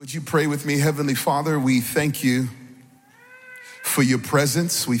Would you pray with me? Heavenly Father, we thank you for your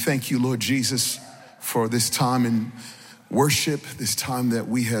presence. We thank you, Lord Jesus, for this time in worship, this time that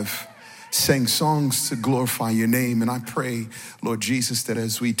we have sang songs to glorify your name. And I pray, Lord Jesus, that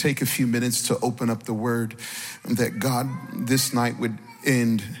as we take a few minutes to open up the word, that God, this night would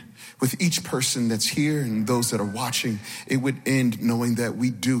end with each person that's here and those that are watching. It would end knowing that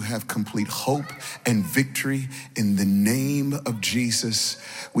we do have complete hope and victory. In the name of Jesus,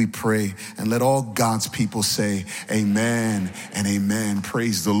 we pray. And let all God's people say amen and amen.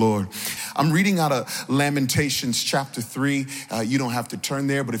 Praise the Lord. I'm reading out of Lamentations chapter 3. You don't have to turn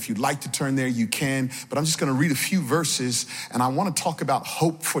there, but if you'd like to turn there, you can. But I'm just going to read a few verses, and I want to talk about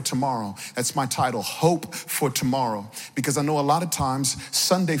hope for tomorrow. That's my title, Hope for Tomorrow. Because I know a lot of times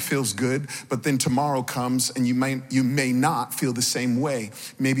Sunday feels good, but then tomorrow comes and you may not feel the same way.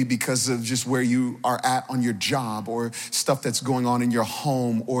 Maybe because of just where you are at on your job, or stuff that's going on in your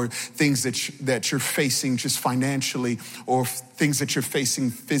home, or things that you're facing just financially, or things that you're facing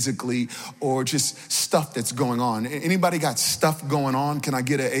physically, or just stuff that's going on. Anybody got stuff going on? Can I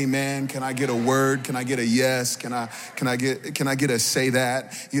get an amen? Can I get a word? Can I get a yes? Can I get a say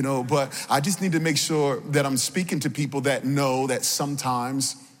that? You know, but I just need to make sure that I'm speaking to people that know that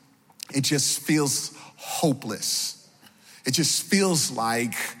sometimes it just feels hopeless. It just feels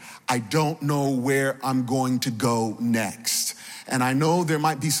like I don't know where I'm going to go next. And I know there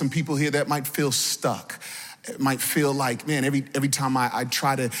might be some people here that might feel stuck. It might feel like, man, every time I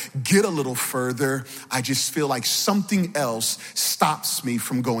try to get a little further, I just feel like something else stops me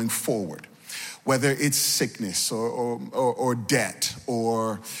from going forward. Whether it's sickness or debt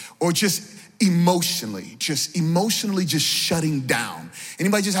or just emotionally just shutting down.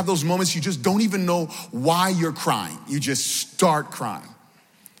 Anybody just have those moments you just don't even know why you're crying? You just start crying.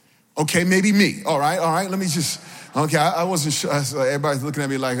 Okay, maybe me. All right. Let me just, okay, I wasn't sure. Everybody's looking at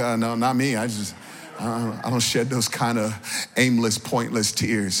me like, no, not me. I don't shed those kind of aimless, pointless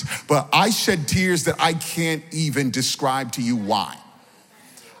tears. But I shed tears that I can't even describe to you why.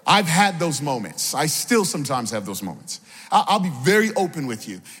 I've had those moments. I still sometimes have those moments. I'll be very open with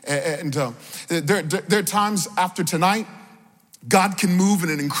you. And there are times after tonight, God can move in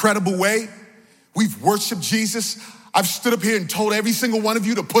an incredible way. We've worshiped Jesus. I've stood up here and told every single one of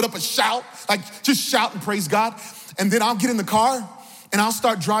you to put up a shout, like just shout and praise God. And then I'll get in the car and I'll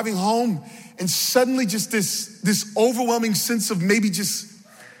start driving home, and suddenly just this overwhelming sense of maybe just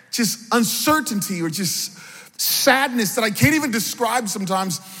uncertainty or just sadness that I can't even describe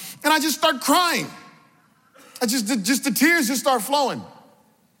sometimes. And I just start crying. Just the tears just start flowing.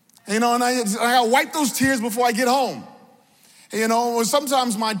 You know, and I gotta wipe those tears before I get home. You know,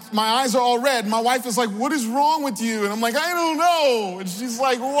 sometimes my eyes are all red. My wife is like, what is wrong with you? And I'm like, I don't know. And she's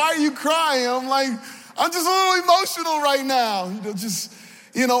like, why are you crying? I'm like, I'm just a little emotional right now.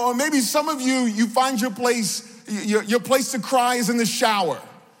 Or maybe some of you find your place to cry is in the shower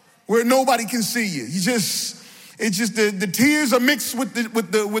where nobody can see you. The tears are mixed with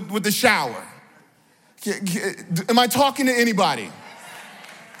the shower. Am I talking to anybody?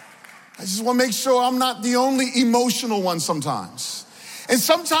 I just want to make sure I'm not the only emotional one sometimes. And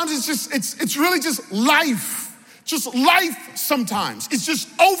sometimes it's really just life. Just life sometimes. It's just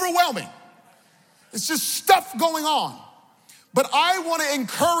overwhelming. It's just stuff going on. But I want to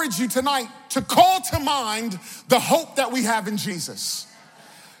encourage you tonight to call to mind the hope that we have in Jesus.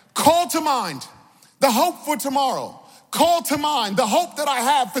 Call to mind the hope for tomorrow. Call to mind the hope that I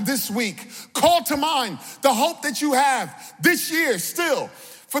have for this week. Call to mind the hope that you have this year still,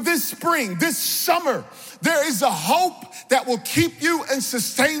 for this spring, this summer. There is a hope that will keep you and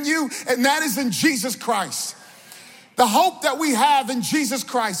sustain you, and that is in Jesus Christ. The hope that we have in Jesus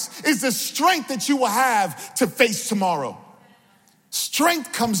Christ is the strength that you will have to face tomorrow.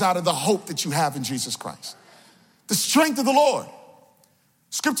 Strength comes out of the hope that you have in Jesus Christ. The strength of the Lord.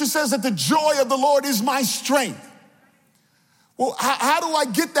 Scripture says that the joy of the Lord is my strength. Well, how do I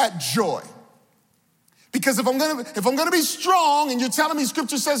get that joy? Because if I'm gonna be strong, and you're telling me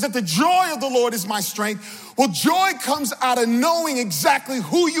Scripture says that the joy of the Lord is my strength, well, joy comes out of knowing exactly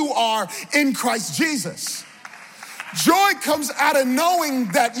who you are in Christ Jesus. Joy comes out of knowing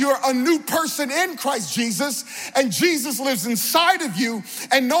that you're a new person in Christ Jesus, and Jesus lives inside of you,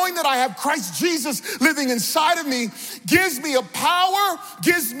 and knowing that I have Christ Jesus living inside of me gives me a power,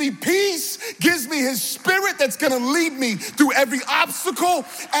 gives me peace, gives me his spirit that's gonna lead me through every obstacle.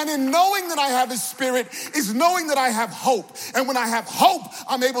 And in knowing that I have his spirit is knowing that I have hope. And when I have hope,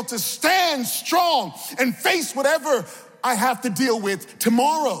 I'm able to stand strong and face whatever I have to deal with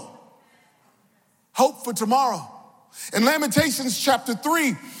tomorrow. Hope for tomorrow. In Lamentations chapter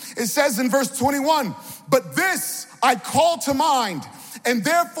 3, it says in verse 21, but this I call to mind, and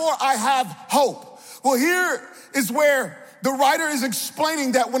therefore I have hope. Well, here is where the writer is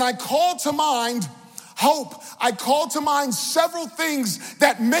explaining that when I call to mind hope, I call to mind several things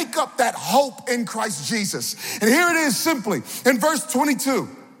that make up that hope in Christ Jesus. And here it is simply in verse 22.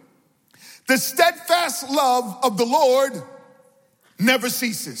 The steadfast love of the Lord never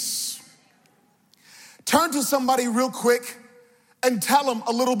ceases. Turn to somebody real quick and tell them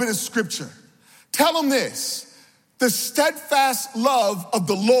a little bit of scripture. Tell them this. The steadfast love of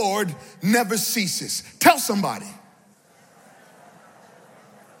the Lord never ceases. Tell somebody.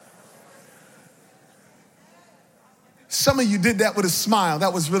 Some of you did that with a smile.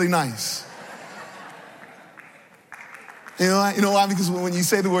 That was really nice. You know why? Because when you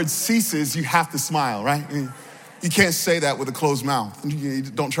say the word ceases, you have to smile, right? You can't say that with a closed mouth.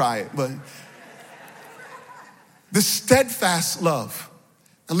 Don't try it. But the steadfast love.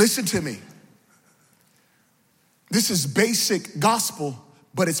 Now listen to me. This is basic gospel,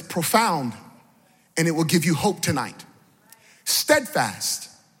 but it's profound, and it will give you hope tonight. Steadfast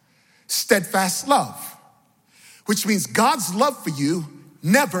love, which means God's love for you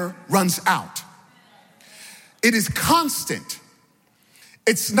never runs out. It is constant.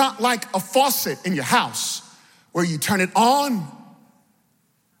 It's not like a faucet in your house where you turn it on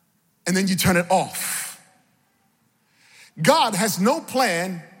and then you turn it off. God has no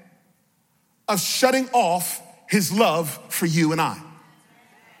plan of shutting off his love for you and I.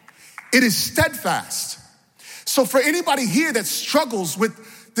 It is steadfast. So for anybody here that struggles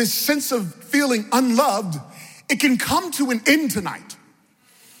with this sense of feeling unloved, it can come to an end tonight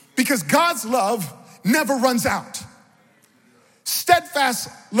because God's love never runs out. Steadfast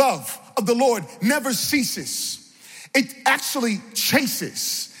love of the Lord never ceases. It actually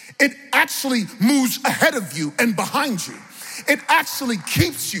chases. It actually moves ahead of you and behind you. It actually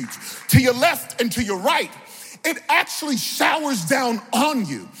keeps you to your left and to your right. It actually showers down on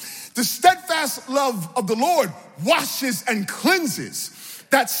you. The steadfast love of the Lord washes and cleanses.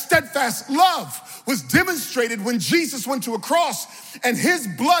 That steadfast love was demonstrated when Jesus went to a cross and his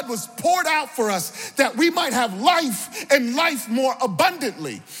blood was poured out for us that we might have life and life more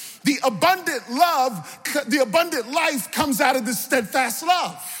abundantly. The abundant life comes out of this steadfast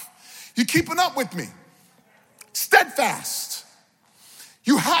love. You keeping up with me? Steadfast.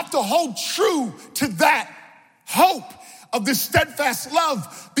 You have to hold true to that hope of this steadfast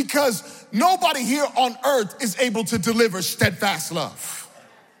love because nobody here on earth is able to deliver steadfast love.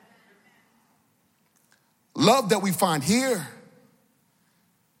 Love that we find here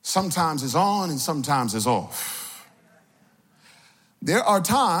sometimes is on and sometimes is off. There are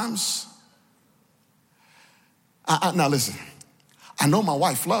times, now listen, I know my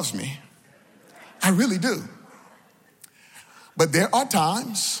wife loves me. I really do. But there are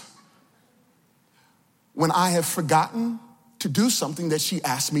times when I have forgotten to do something that she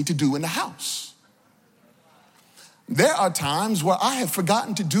asked me to do in the house. There are times where I have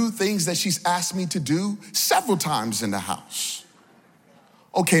forgotten to do things that she's asked me to do several times in the house.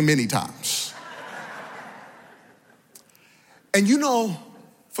 Okay, many times. And you know,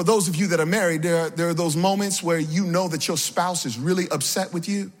 for those of you that are married, there are those moments where you know that your spouse is really upset with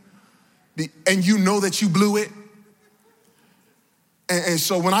you and you know that you blew it. And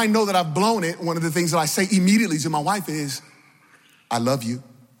so when I know that I've blown it, one of the things that I say immediately to my wife is, I love you.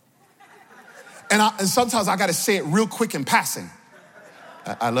 And sometimes I got to say it real quick in passing.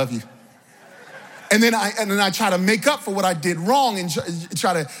 I love you. And then I try to make up for what I did wrong and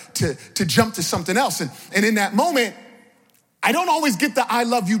try to jump to something else. And in that moment, I don't always get the I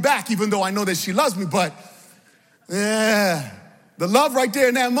love you back, even though I know that she loves me. But yeah, the love right there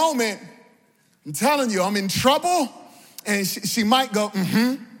in that moment, I'm telling you, I'm in trouble. And she might go,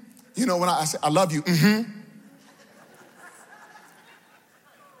 mm-hmm. You know, when I say, I love you, mm-hmm.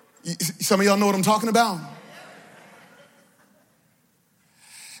 Some of y'all know what I'm talking about.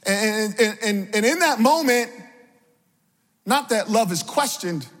 And in that moment, not that love is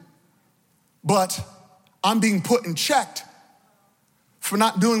questioned, but I'm being put in check for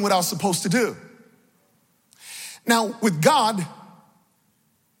not doing what I was supposed to do. Now, with God,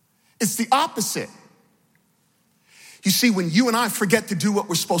 it's the opposite. You see, when you and I forget to do what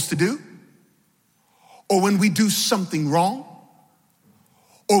we're supposed to do, or when we do something wrong,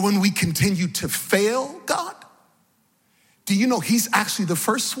 or when we continue to fail God, do you know he's actually the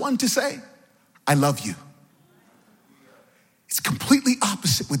first one to say, I love you? It's completely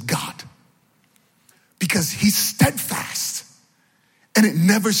opposite with God because he's steadfast and it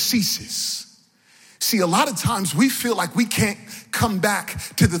never ceases. See, a lot of times we feel like we can't come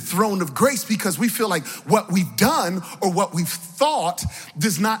back to the throne of grace because we feel like what we've done or what we've thought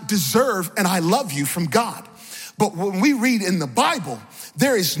does not deserve an I love you from God. But when we read in the Bible,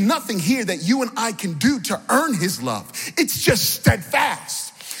 there is nothing here that you and I can do to earn his love. It's just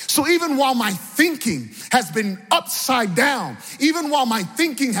steadfast. So even while my thinking has been upside down, even while my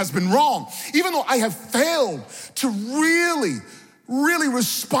thinking has been wrong, even though I have failed to really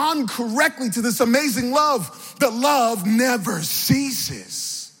respond correctly to this amazing love, the love never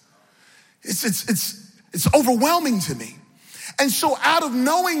ceases. It's overwhelming to me. And so out of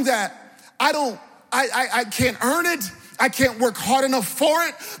knowing that I can't earn it, I can't work hard enough for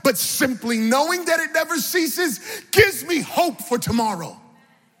it, but simply knowing that it never ceases gives me hope for tomorrow.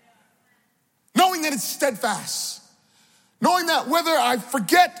 Knowing that it's steadfast. Knowing that whether I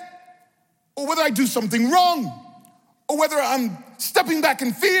forget or whether I do something wrong or whether I'm stepping back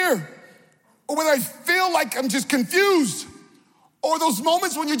in fear or whether I feel like I'm just confused or those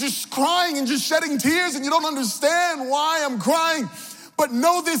moments when you're just crying and just shedding tears and you don't understand why I'm crying. But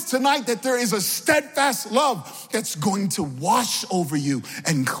know this tonight, that there is a steadfast love that's going to wash over you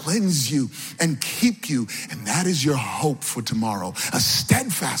and cleanse you and keep you. And that is your hope for tomorrow. A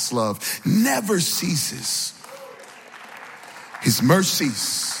steadfast love never ceases. His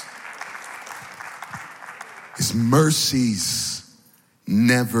mercies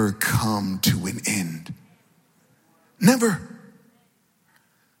never come to an end. Never.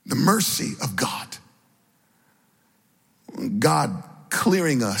 The mercy of God. God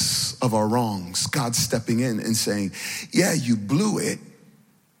clearing us of our wrongs. God stepping in and saying, yeah, you blew it,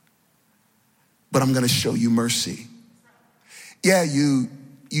 but I'm going to show you mercy. Yeah, you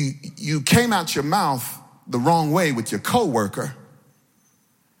came out your mouth the wrong way with your coworker,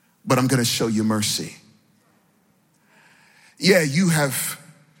 but I'm going to show you mercy. Yeah, you have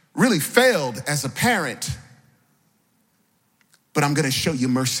really failed as a parent, but I'm going to show you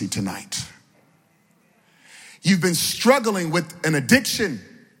mercy tonight. You've been struggling with an addiction,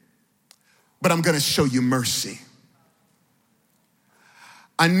 but I'm going to show you mercy.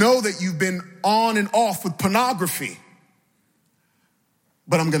 I know that you've been on and off with pornography,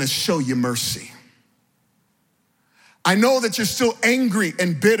 but I'm going to show you mercy. I know that you're still angry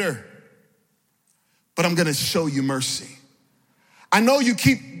and bitter, but I'm going to show you mercy. I know you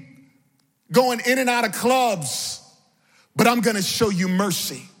keep going in and out of clubs, but I'm going to show you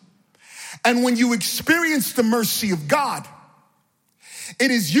mercy. And when you experience the mercy of God,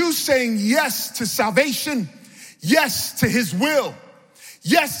 it is you saying yes to salvation, yes to his will,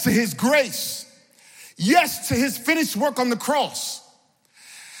 yes to his grace, yes to his finished work on the cross.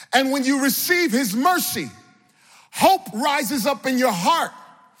 And when you receive his mercy, hope rises up in your heart,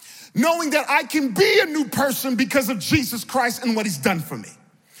 knowing that I can be a new person because of Jesus Christ and what he's done for me.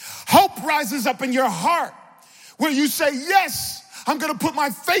 Hope rises up in your heart where you say, yes, I'm going to put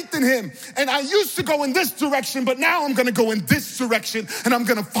my faith in him. And I used to go in this direction, but now I'm going to go in this direction and I'm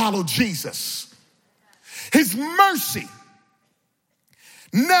going to follow Jesus. His mercy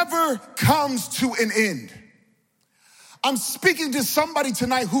never comes to an end. I'm speaking to somebody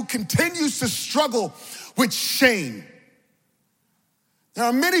tonight who continues to struggle with shame. There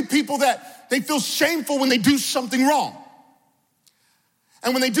are many people that they feel shameful when they do something wrong.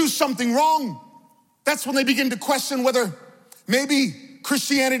 And when they do something wrong, that's when they begin to question whether maybe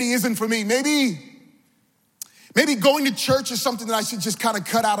Christianity isn't for me. Maybe going to church is something that I should just kind of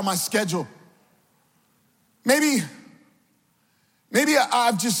cut out of my schedule. Maybe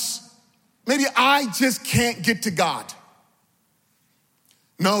I just can't get to God.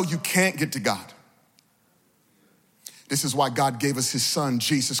 No, you can't get to God. This is why God gave us his son,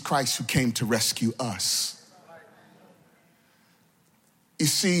 Jesus Christ, who came to rescue us. You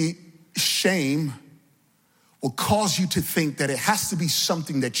see, shame will cause you to think that it has to be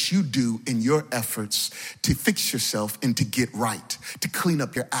something that you do in your efforts to fix yourself and to get right, to clean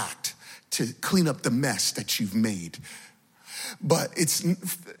up your act, to clean up the mess that you've made. But it's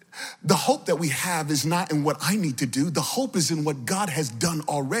the hope that we have is not in what I need to do. The hope is in what God has done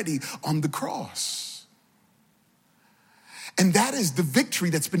already on the cross. And that is the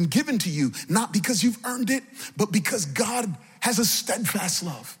victory that's been given to you, not because you've earned it, but because God has a steadfast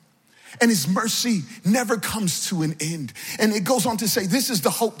love. And his mercy never comes to an end. And it goes on to say, this is the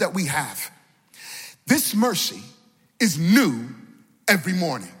hope that we have. This mercy is new every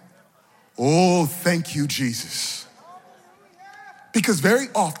morning. Oh, thank you, Jesus. Because very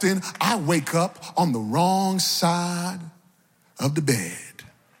often I wake up on the wrong side of the bed.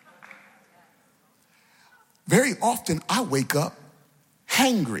 Very often I wake up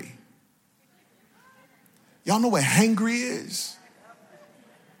hangry. Y'all know what hangry is?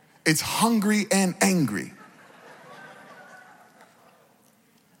 It's hungry and angry.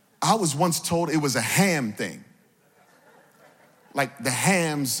 I was once told it was a ham thing. Like the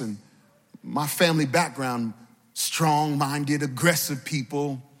hams and my family background, strong-minded, aggressive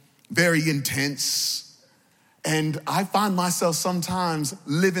people, very intense. And I find myself sometimes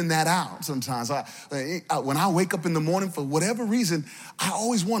living that out sometimes. When I wake up in the morning, for whatever reason, I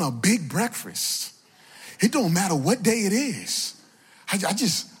always want a big breakfast. It don't matter what day it is. I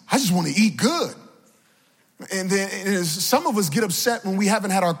just want to eat good. And then some of us get upset when we haven't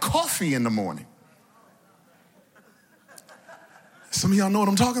had our coffee in the morning. Some of y'all know what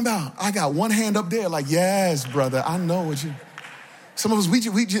I'm talking about. I got one hand up there like, yes, brother, I know what you... Some of us,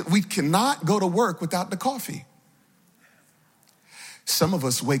 we cannot go to work without the coffee. Some of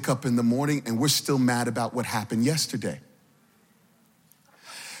us wake up in the morning and we're still mad about what happened yesterday.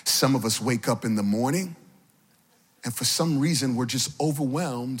 Some of us wake up in the morning and for some reason we're just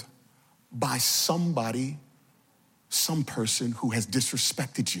overwhelmed by somebody, some person who has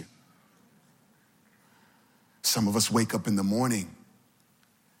disrespected you. Some of us wake up in the morning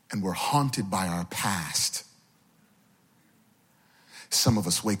and we're haunted by our past. Some of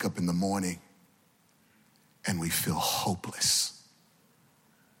us wake up in the morning and we feel hopeless.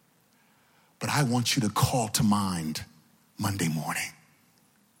 But I want you to call to mind Monday morning.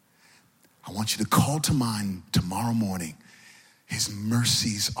 I want you to call to mind tomorrow morning. His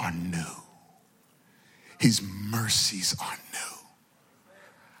mercies are new. His mercies are new.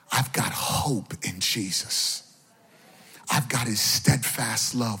 I've got hope in Jesus. I've got his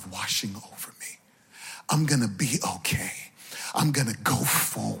steadfast love washing over me. I'm gonna be okay. I'm gonna go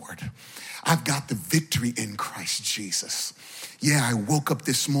forward. I've got the victory in Christ Jesus. Yeah, I woke up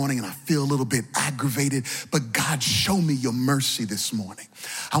this morning and I feel a little bit aggravated, but God, show me your mercy this morning.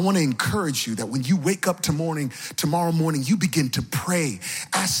 I want to encourage you that when you wake up tomorrow morning, you begin to pray.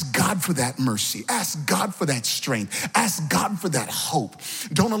 Ask God for that mercy. Ask God for that strength. Ask God for that hope.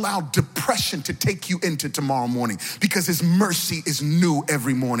 Don't allow depression to take you into tomorrow morning because his mercy is new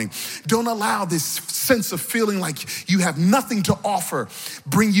every morning. Don't allow this sense of feeling like you have nothing to offer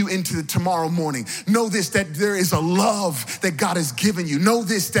bring you into the tomorrow morning. Know this, that there is a love that God has given you. Know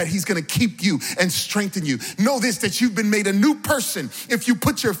this, that he's going to keep you and strengthen you. Know this, that you've been made a new person if you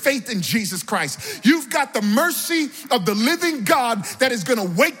put your faith in Jesus Christ. You've got the mercy of the living God that is going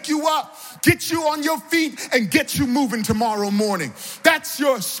to wake you up, get you on your feet, and get you moving tomorrow morning. That's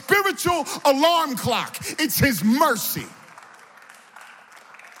your spiritual alarm clock. It's his mercy.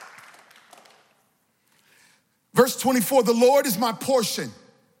 Verse 24, the Lord is my portion,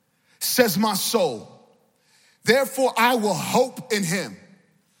 says my soul. Therefore, I will hope in him.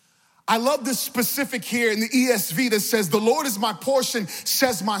 I love this specific here in the ESV that says, the Lord is my portion,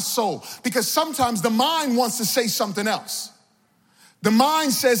 says my soul. Because sometimes the mind wants to say something else. The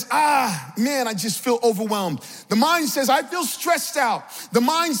mind says, man, I just feel overwhelmed. The mind says, I feel stressed out. The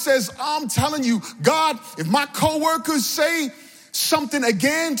mind says, I'm telling you, God, if my coworkers say something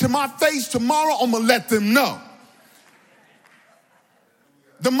again to my face tomorrow, I'm gonna let them know.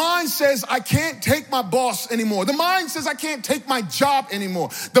 The mind says, I can't take my boss anymore. The mind says, I can't take my job anymore.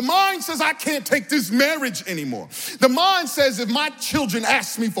 The mind says, I can't take this marriage anymore. The mind says, if my children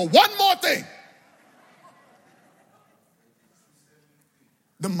ask me for one more thing.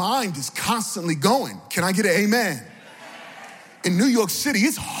 The mind is constantly going. Can I get an amen? In New York City,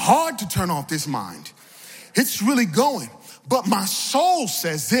 it's hard to turn off this mind. It's really going. But my soul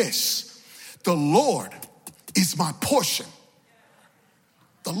says this, the Lord is my portion.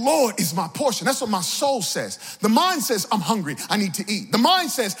 The Lord is my portion. That's what my soul says. The mind says, I'm hungry. I need to eat. The mind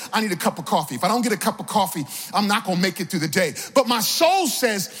says, I need a cup of coffee. If I don't get a cup of coffee, I'm not going to make it through the day. But my soul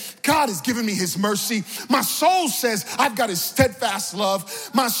says, God has given me his mercy. My soul says, I've got his steadfast love.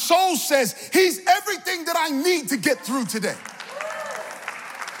 My soul says, he's everything that I need to get through today.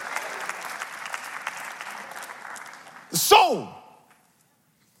 The soul.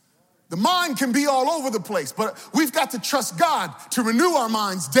 The mind can be all over the place, but we've got to trust God to renew our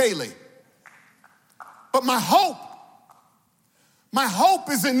minds daily. But my hope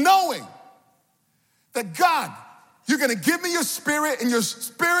is in knowing that God, you're going to give me your spirit, and your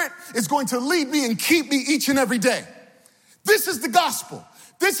spirit is going to lead me and keep me each and every day. This is the gospel.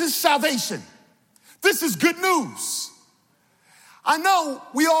 This is salvation. This is good news. I know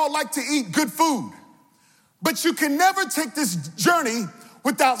we all like to eat good food, but you can never take this journey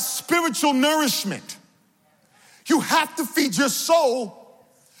without spiritual nourishment. You have to feed your soul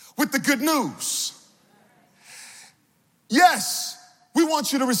with the good news. Yes, we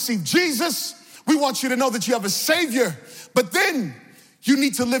want you to receive Jesus. We want you to know that you have a Savior, but then you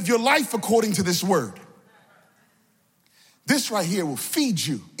need to live your life according to this word. This right here will feed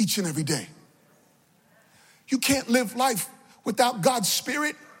you each and every day. You can't live life without God's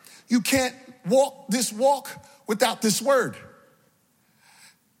Spirit. You can't walk this walk without this word.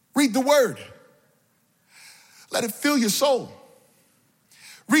 Read the word. Let it fill your soul.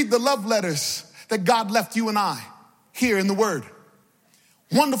 Read the love letters that God left you and I here in the Word.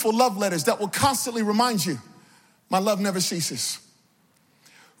 Wonderful love letters that will constantly remind you, my love never ceases.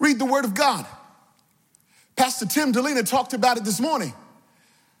 Read the Word of God. Pastor Tim Delina talked about it this morning.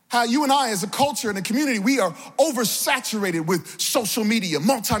 How you and I as a culture and a community, we are oversaturated with social media,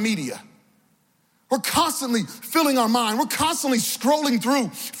 multimedia. We're constantly filling our mind. We're constantly scrolling through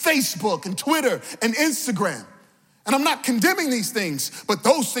Facebook and Twitter and Instagram. And I'm not condemning these things, but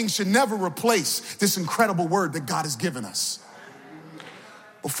those things should never replace this incredible word that God has given us.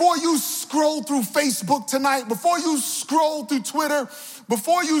 Before you scroll through Facebook tonight, before you scroll through Twitter,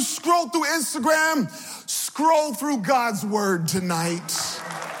 before you scroll through Instagram, scroll through God's word tonight.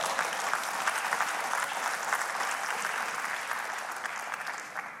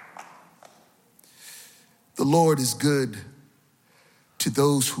 The Lord is good to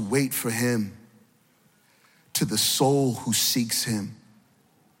those who wait for him, to the soul who seeks him.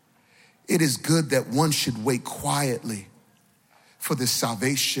 It is good that one should wait quietly for the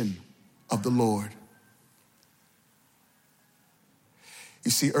salvation of the Lord.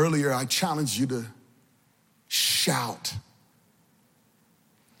 You see, earlier I challenged you to shout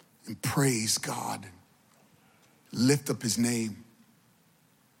and praise God, lift up his name.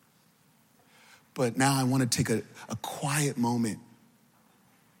 But now I want to take a quiet moment,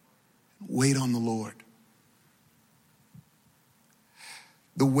 wait on the Lord.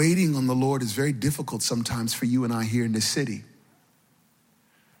 The waiting on the Lord is very difficult sometimes for you and I here in this city.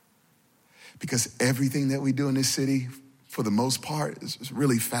 Because everything that we do in this city, for the most part, is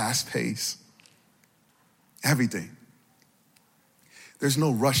really fast-paced. Everything. There's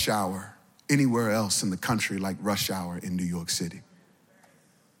no rush hour anywhere else in the country like rush hour in New York City.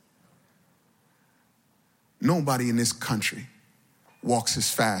 Nobody in this country walks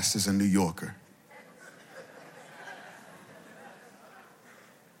as fast as a New Yorker.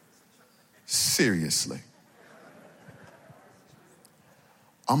 Seriously.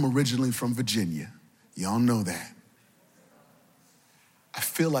 I'm originally from Virginia. Y'all know that. I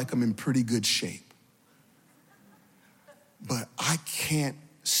feel like I'm in pretty good shape. But I can't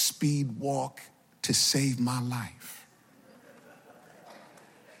speed walk to save my life.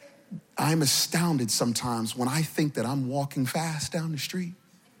 I'm astounded sometimes when I think that I'm walking fast down the street,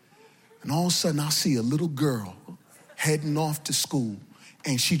 and all of a sudden I'll see a little girl heading off to school,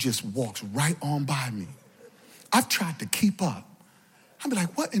 and she just walks right on by me. I've tried to keep up. I'll be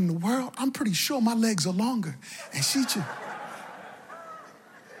like, what in the world? I'm pretty sure my legs are longer. And she just...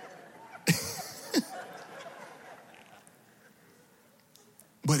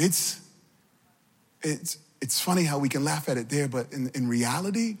 But it's funny how we can laugh at it there, but in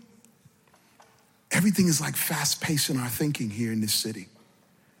reality, everything is like fast-paced in our thinking here in this city.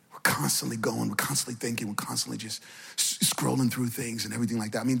 We're constantly going, we're constantly thinking, we're constantly just scrolling through things and everything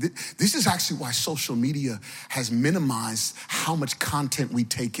like that. I mean, this is actually why social media has minimized how much content we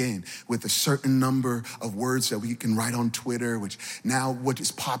take in with a certain number of words that we can write on Twitter, which now what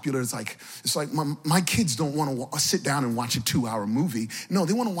is popular is like, it's like my kids don't want to sit down and watch a 2-hour movie. No,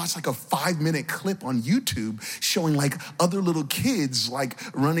 they want to watch like a 5-minute clip on YouTube showing like other little kids like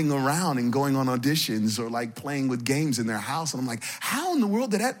running around and going on auditions or like playing with games in their house. And I'm like, how in the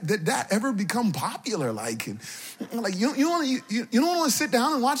world did that ever become popular? Like, and like you don't want to sit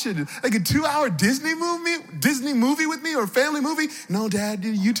down and watch like a 2-hour Disney movie with me or a family movie? No, Dad,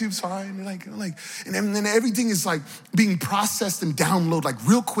 YouTube's fine. And then everything is like being processed and downloaded like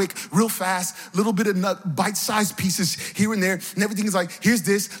real quick, real fast, little bit of bite-sized pieces here and there. And everything is like, here's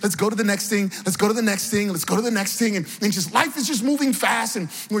this, let's go to the next thing, let's go to the next thing, let's go to the next thing. And just life is just moving fast, and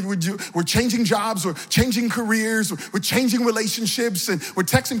we're changing jobs, we're changing careers, we're changing relationships, and we're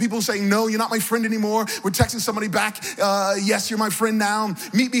texting people saying, no, you're not my friend anymore. We're texting somebody back, yes, you're my friend now.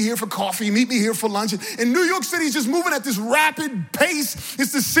 Meet me here for coffee, meet me here for lunch. And New York City is just moving at this rapid pace.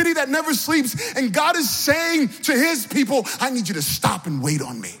 It's the city that never sleeps. And God is saying to his people, I need you to stop and wait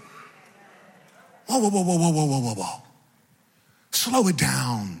on me. Whoa. Slow it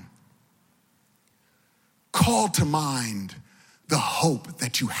down. Call to mind the hope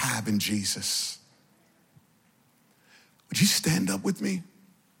that you have in Jesus. Would you stand up with me?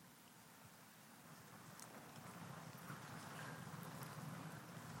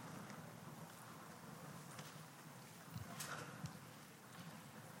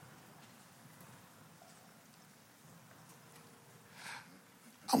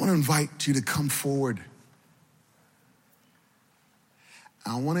 I want to invite you to come forward.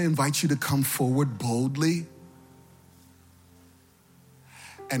 I want to invite you to come forward boldly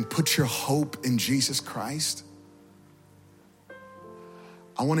and put your hope in Jesus Christ.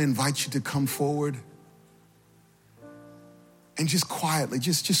 I want to invite you to come forward and just quietly,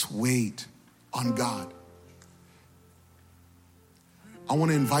 just wait on God. I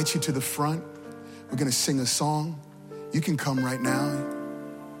want to invite you to the front. We're going to sing a song. You can come right now,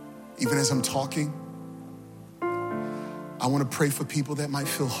 even as I'm talking. I want to pray for people that might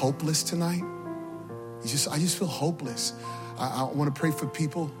feel hopeless tonight. I just feel hopeless. I want to pray for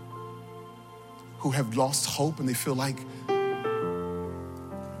people who have lost hope and they feel like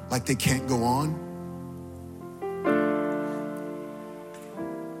they can't go on.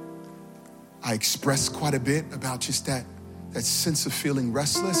 I express quite a bit about just that sense of feeling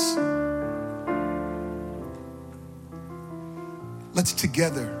restless. Let's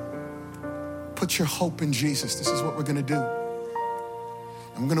together put your hope in Jesus. This is what we're going to do.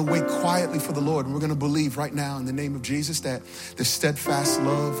 And we're going to wait quietly for the Lord. And we're going to believe right now in the name of Jesus that the steadfast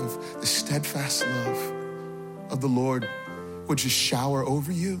love of the Lord would just shower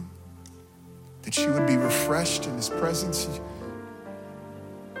over you, that you would be refreshed in his presence.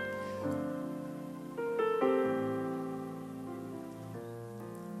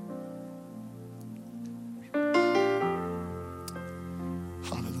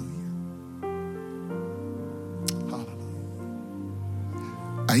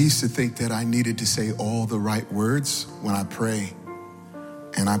 I used to think that I needed to say all the right words when I pray,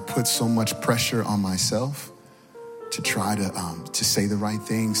 and I put so much pressure on myself to try to say the right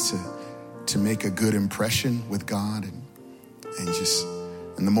things, to make a good impression with God, and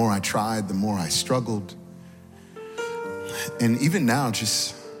the more I tried, the more I struggled. And even now,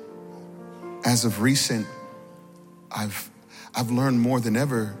 just as of recent, I've learned more than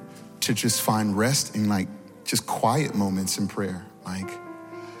ever to just find rest in just quiet moments in prayer.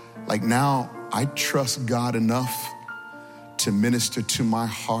 Like now, I trust God enough to minister to my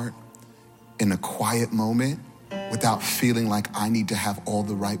heart in a quiet moment without feeling like I need to have all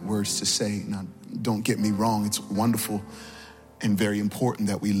the right words to say. Now, don't get me wrong. It's wonderful and very important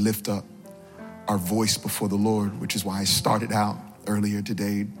that we lift up our voice before the Lord, which is why I started out earlier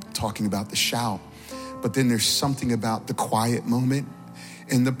today talking about the shout. But then there's something about the quiet moment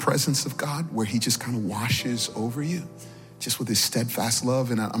in the presence of God where he just kind of washes over you, just with his steadfast love.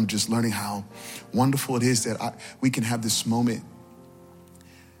 And I'm just learning how wonderful it is that we can have this moment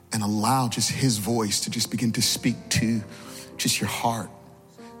and allow just his voice to just begin to speak to just your heart,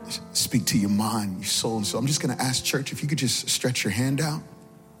 speak to your mind, your soul. And so I'm just going to ask church, if you could just stretch your hand out.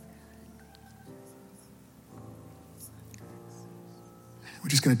 We're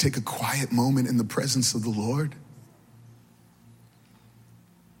just going to take a quiet moment in the presence of the Lord.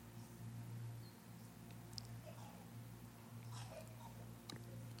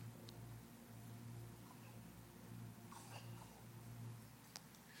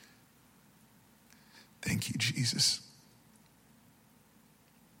 Thank you, Jesus.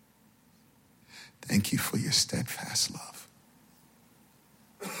 Thank you for your steadfast love.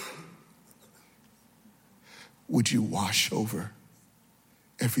 Would you wash over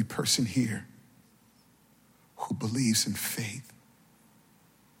every person here who believes in faith?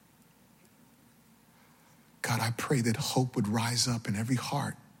 God, I pray that hope would rise up in every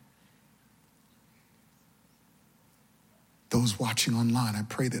heart. Those watching online, I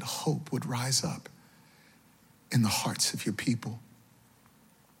pray that hope would rise up in the hearts of your people.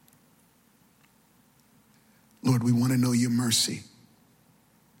 Lord, we want to know your mercy,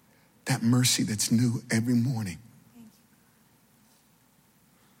 that mercy that's new every morning.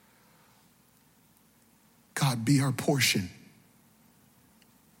 God, be our portion.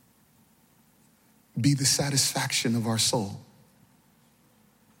 Be the satisfaction of our soul.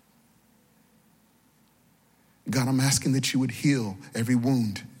 God, I'm asking that you would heal every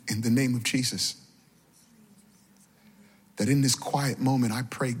wound in the name of Jesus. That in this quiet moment, I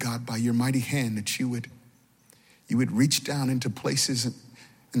pray, God, by your mighty hand, that you would reach down into places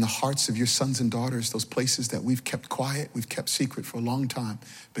in the hearts of your sons and daughters, those places that we've kept quiet, we've kept secret for a long time.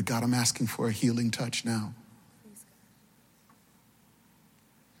 But God, I'm asking for a healing touch now.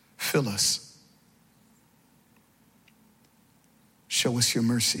 Fill us. Show us your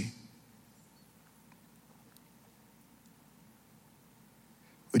mercy.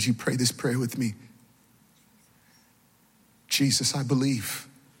 Would you pray this prayer with me? Jesus, I believe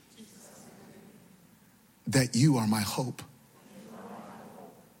that you are my hope.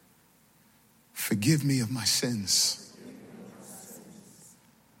 Forgive me of my sins.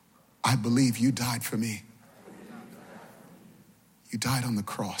 I believe you died for me. You died on the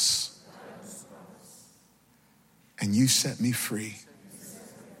cross. And you set me free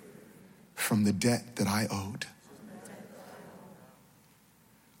from the debt that I owed.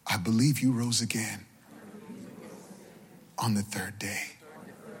 I believe you rose again on the third day.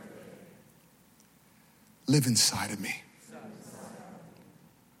 Live inside of me.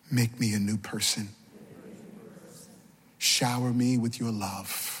 Make me a new person. Shower me with your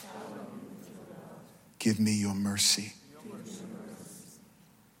love. Give me your mercy.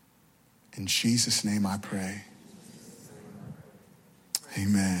 In Jesus' name I pray.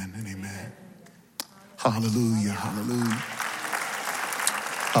 Amen and amen. Hallelujah, hallelujah,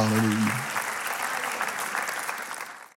 hallelujah.